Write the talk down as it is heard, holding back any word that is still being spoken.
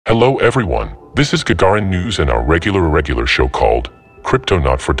Hello everyone, this is Gagarin News and our regular irregular show called Crypto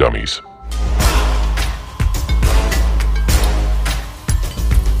Not For Dummies.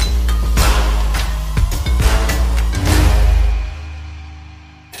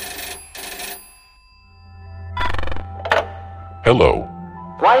 Hello.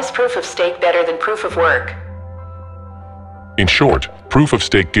 Why is proof of stake better than proof of work? In short, proof of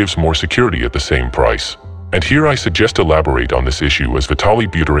stake gives more security at the same price. And here I suggest elaborate on this issue as Vitaly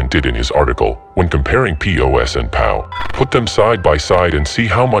Buterin did in his article, when comparing PoS and PoW. Put them side by side and see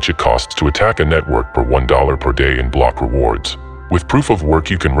how much it costs to attack a network per $1 per day in block rewards. With proof of work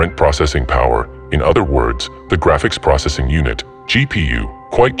you can rent processing power, in other words, the graphics processing unit, GPU,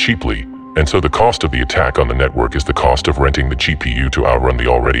 quite cheaply, and so the cost of the attack on the network is the cost of renting the GPU to outrun the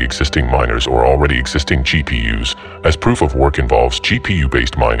already existing miners or already existing GPUs, as proof of work involves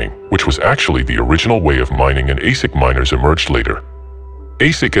GPU-based mining, which was actually the original way of mining, and ASIC miners emerged later.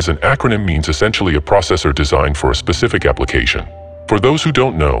 ASIC as an acronym means essentially a processor designed for a specific application. For those who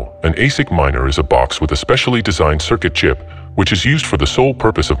don't know, an ASIC miner is a box with a specially designed circuit chip, which is used for the sole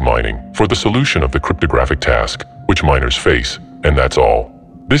purpose of mining, for the solution of the cryptographic task, which miners face, and that's all.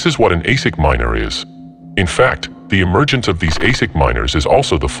 This is what an ASIC miner is. In fact, the emergence of these ASIC miners is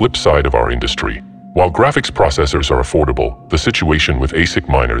also the flip side of our industry. While graphics processors are affordable, the situation with ASIC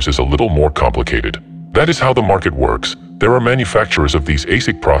miners is a little more complicated. That is how the market works. There are manufacturers of these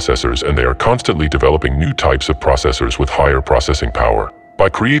ASIC processors and they are constantly developing new types of processors with higher processing power. By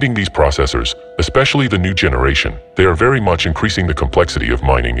creating these processors, especially the new generation, they are very much increasing the complexity of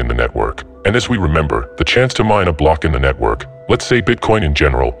mining in the network. And as we remember, the chance to mine a block in the network, let's say Bitcoin in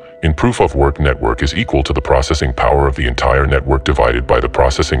general, in proof-of-work network is equal to the processing power of the entire network divided by the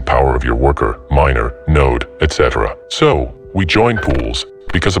processing power of your worker, miner, node, etc. So, we join pools,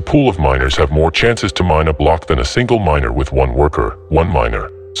 because a pool of miners have more chances to mine a block than a single miner with one worker, one miner.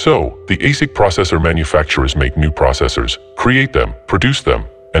 So, the ASIC processor manufacturers make new processors, create them, produce them,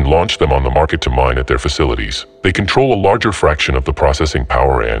 and launch them on the market to mine at their facilities. They control a larger fraction of the processing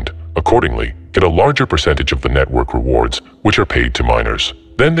power and, accordingly, get a larger percentage of the network rewards, which are paid to miners.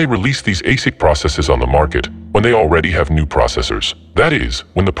 Then they release these ASIC processes on the market when they already have new processors. That is,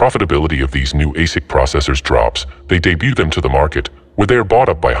 when the profitability of these new ASIC processors drops, they debut them to the market, where they are bought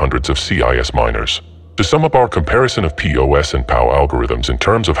up by hundreds of CIS miners. To sum up our comparison of PoS and PoW algorithms in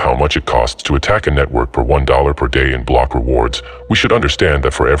terms of how much it costs to attack a network per $1 per day in block rewards, we should understand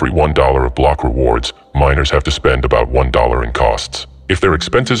that for every $1 of block rewards, miners have to spend about $1 in costs. If their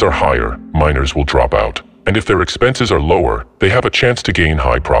expenses are higher, miners will drop out. And if their expenses are lower, they have a chance to gain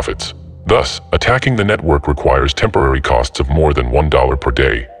high profits. Thus, attacking the network requires temporary costs of more than $1 per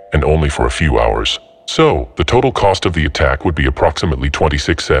day, and only for a few hours. So, the total cost of the attack would be approximately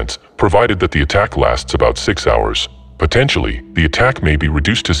 26 cents, provided that the attack lasts about 6 hours. Potentially, the attack may be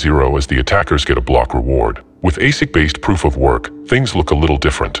reduced to zero as the attackers get a block reward. With ASIC-based proof of work, things look a little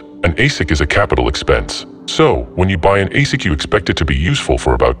different. An ASIC is a capital expense. So, when you buy an ASIC you expect it to be useful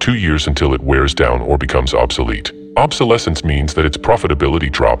for about 2 years until it wears down or becomes obsolete. Obsolescence means that its profitability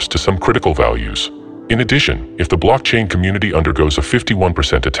drops to some critical values. In addition, if the blockchain community undergoes a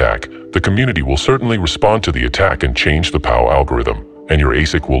 51% attack, the community will certainly respond to the attack and change the PoW algorithm, and your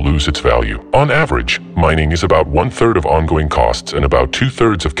ASIC will lose its value. On average, mining is about 1/3 of ongoing costs and about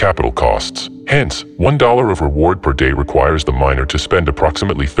 2/3 of capital costs. Hence, $1 of reward per day requires the miner to spend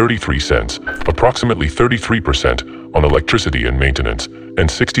approximately 33 cents, approximately 33%, on electricity and maintenance, and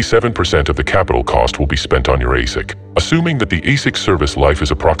 67% of the capital cost will be spent on your ASIC. Assuming that the ASIC service life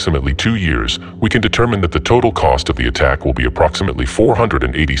is approximately 2 years, we can determine that the total cost of the attack will be approximately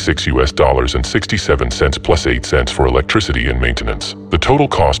 $486 and 67 cents plus 8 cents for electricity and maintenance. The total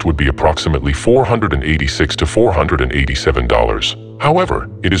cost would be approximately $486 to $487. However,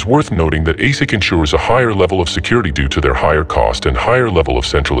 it is worth noting that ASIC ensures a higher level of security due to their higher cost and higher level of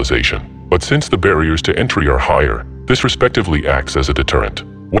centralization. But since the barriers to entry are higher, this respectively acts as a deterrent.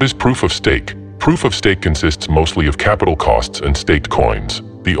 What is proof of stake? Proof of stake consists mostly of capital costs and staked coins.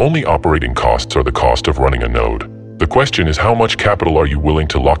 The only operating costs are the cost of running a node. The question is, how much capital are you willing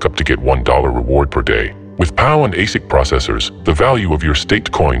to lock up to get $1 reward per day? With PoW and ASIC processors, the value of your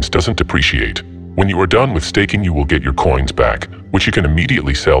staked coins doesn't depreciate. When you are done with staking, you will get your coins back, which you can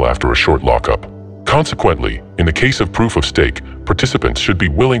immediately sell after a short lockup. Consequently, in the case of proof of stake, participants should be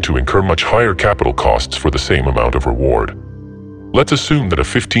willing to incur much higher capital costs for the same amount of reward. Let's assume that a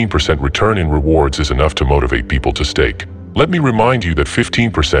 15% return in rewards is enough to motivate people to stake. Let me remind you that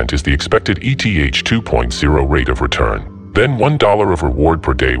 15% is the expected ETH 2.0 rate of return. Then $1 of reward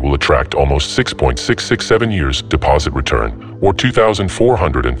per day will attract almost 6.667 years deposit return, or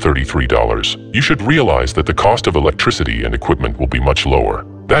 $2,433. You should realize that the cost of electricity and equipment will be much lower.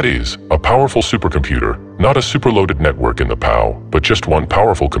 That is, a powerful supercomputer, not a superloaded network in the PoW, but just one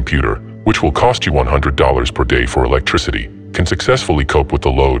powerful computer, which will cost you $100 per day for electricity, can successfully cope with the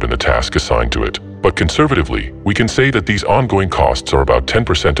load and the task assigned to it. But conservatively, we can say that these ongoing costs are about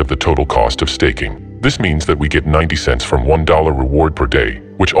 10% of the total cost of staking. This means that we get 90 cents from $1 reward per day,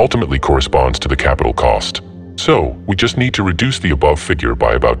 which ultimately corresponds to the capital cost. So, we just need to reduce the above figure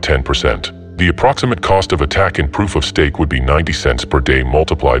by about 10%. The approximate cost of attack in proof of stake would be 90 cents per day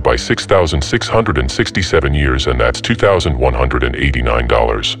multiplied by 6,667 years, and that's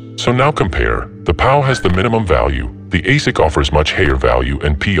 $2,189. So now compare. The PoW has the minimum value, the ASIC offers much higher value,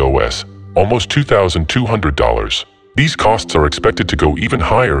 and PoS, almost $2,200. These costs are expected to go even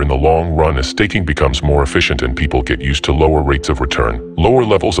higher in the long run as staking becomes more efficient and people get used to lower rates of return, lower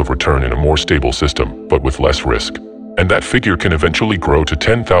levels of return in a more stable system, but with less risk. And that figure can eventually grow to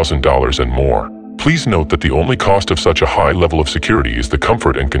 $10,000 and more. Please note that the only cost of such a high level of security is the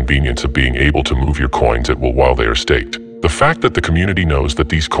comfort and convenience of being able to move your coins at will while they are staked. The fact that the community knows that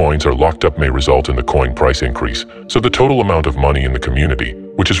these coins are locked up may result in the coin price increase, so the total amount of money in the community,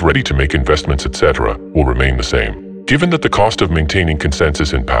 which is ready to make investments, etc., will remain the same. Given that the cost of maintaining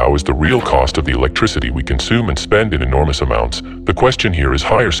consensus in PoW is the real cost of the electricity we consume and spend in enormous amounts, the question here is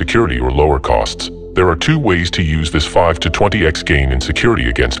higher security or lower costs. There are two ways to use this 5 to 20x gain in security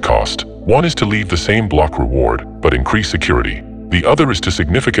against cost. One is to leave the same block reward, but increase security. The other is to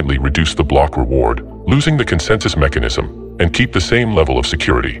significantly reduce the block reward, losing the consensus mechanism, and keep the same level of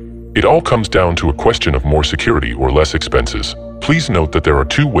security. It all comes down to a question of more security or less expenses. Please note that there are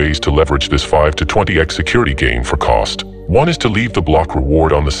two ways to leverage this 5 to 20x security gain for cost. One is to leave the block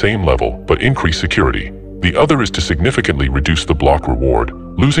reward on the same level, but increase security. The other is to significantly reduce the block reward,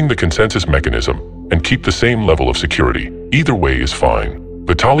 losing the consensus mechanism, and keep the same level of security. Either way is fine.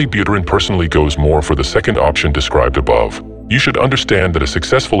 Vitaly Buterin personally goes more for the second option described above. You should understand that a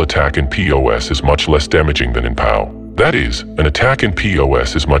successful attack in PoS is much less damaging than in PoW. That is, an attack in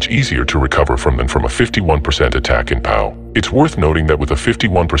PoS is much easier to recover from than from a 51% attack in PoW. It's worth noting that with a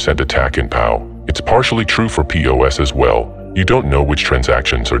 51% attack in PoW, it's partially true for PoS as well. You don't know which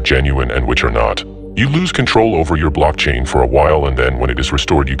transactions are genuine and which are not. You lose control over your blockchain for a while, and then when it is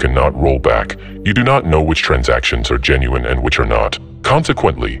restored you cannot roll back. You do not know which transactions are genuine and which are not.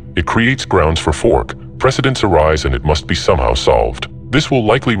 Consequently, it creates grounds for fork. Precedents arise and it must be somehow solved. This will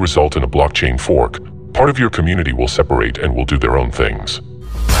likely result in a blockchain fork. Part of your community will separate and will do their own things.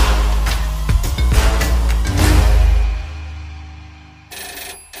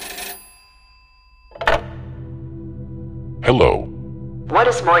 Hello. What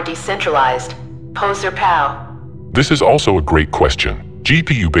is more decentralized, PoS or PoW? This is also a great question.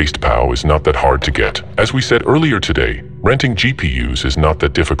 GPU-based PoW is not that hard to get. As we said earlier today, renting GPUs is not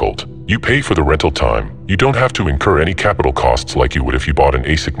that difficult. You pay for the rental time. You don't have to incur any capital costs like you would if you bought an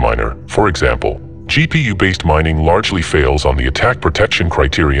ASIC miner, for example. GPU-based mining largely fails on the attack protection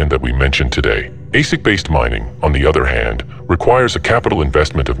criterion that we mentioned today. ASIC-based mining, on the other hand, requires a capital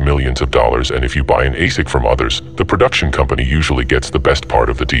investment of millions of dollars, and if you buy an ASIC from others, the production company usually gets the best part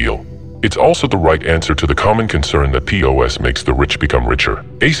of the deal. It's also the right answer to the common concern that PoS makes the rich become richer.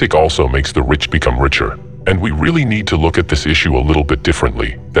 ASIC also makes the rich become richer. And we really need to look at this issue a little bit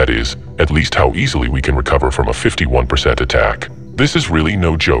differently. That is, at least how easily we can recover from a 51% attack. This is really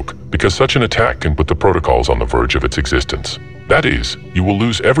no joke, because such an attack can put the protocols on the verge of its existence. That is, you will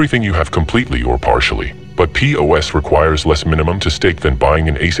lose everything you have completely or partially. But PoS requires less minimum to stake than buying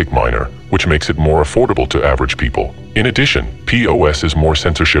an ASIC miner, which makes it more affordable to average people. In addition, PoS is more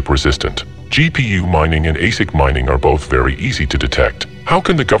censorship resistant. GPU mining and ASIC mining are both very easy to detect. How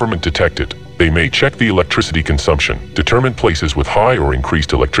can the government detect it? They may check the electricity consumption, determine places with high or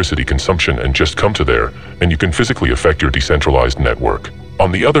increased electricity consumption, and just come to there, and you can physically affect your decentralized network.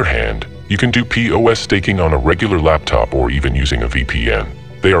 On the other hand, you can do PoS staking on a regular laptop or even using a VPN.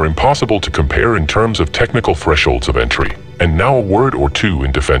 They are impossible to compare in terms of technical thresholds of entry. And now a word or two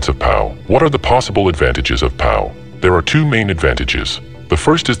in defense of PoW. What are the possible advantages of PoW? There are two main advantages. The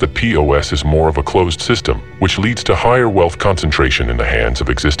first is that PoS is more of a closed system, which leads to higher wealth concentration in the hands of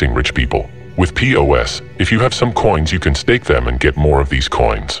existing rich people. With PoS, if you have some coins, you can stake them and get more of these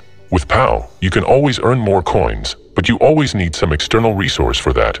coins. With PoW, you can always earn more coins, but you always need some external resource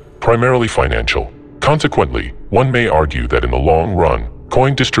for that, primarily financial. Consequently, one may argue that in the long run,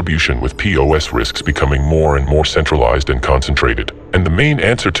 coin distribution with PoS risks becoming more and more centralized and concentrated. And the main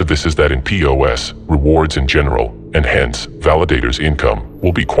answer to this is that in PoS, rewards in general, and hence, validators' income,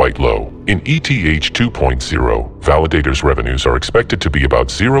 will be quite low. In ETH 2.0, validators' revenues are expected to be about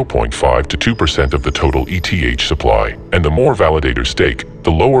 0.5 to 2% of the total ETH supply, and the more validators stake,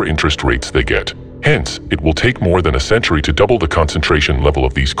 the lower interest rates they get. Hence, it will take more than a century to double the concentration level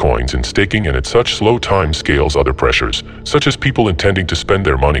of these coins in staking, and at such slow time scales other pressures, such as people intending to spend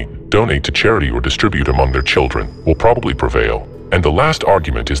their money, donate to charity or distribute among their children, will probably prevail. And the last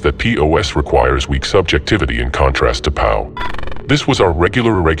argument is that PoS requires weak subjectivity in contrast to PoW. This was our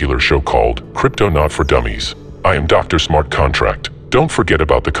irregular show called Crypto Not For Dummies. I am Dr. Smartcontract. Don't forget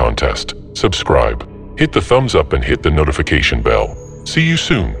about the contest. Subscribe, hit the thumbs up and hit the notification bell. See you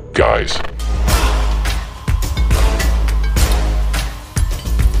soon, guys.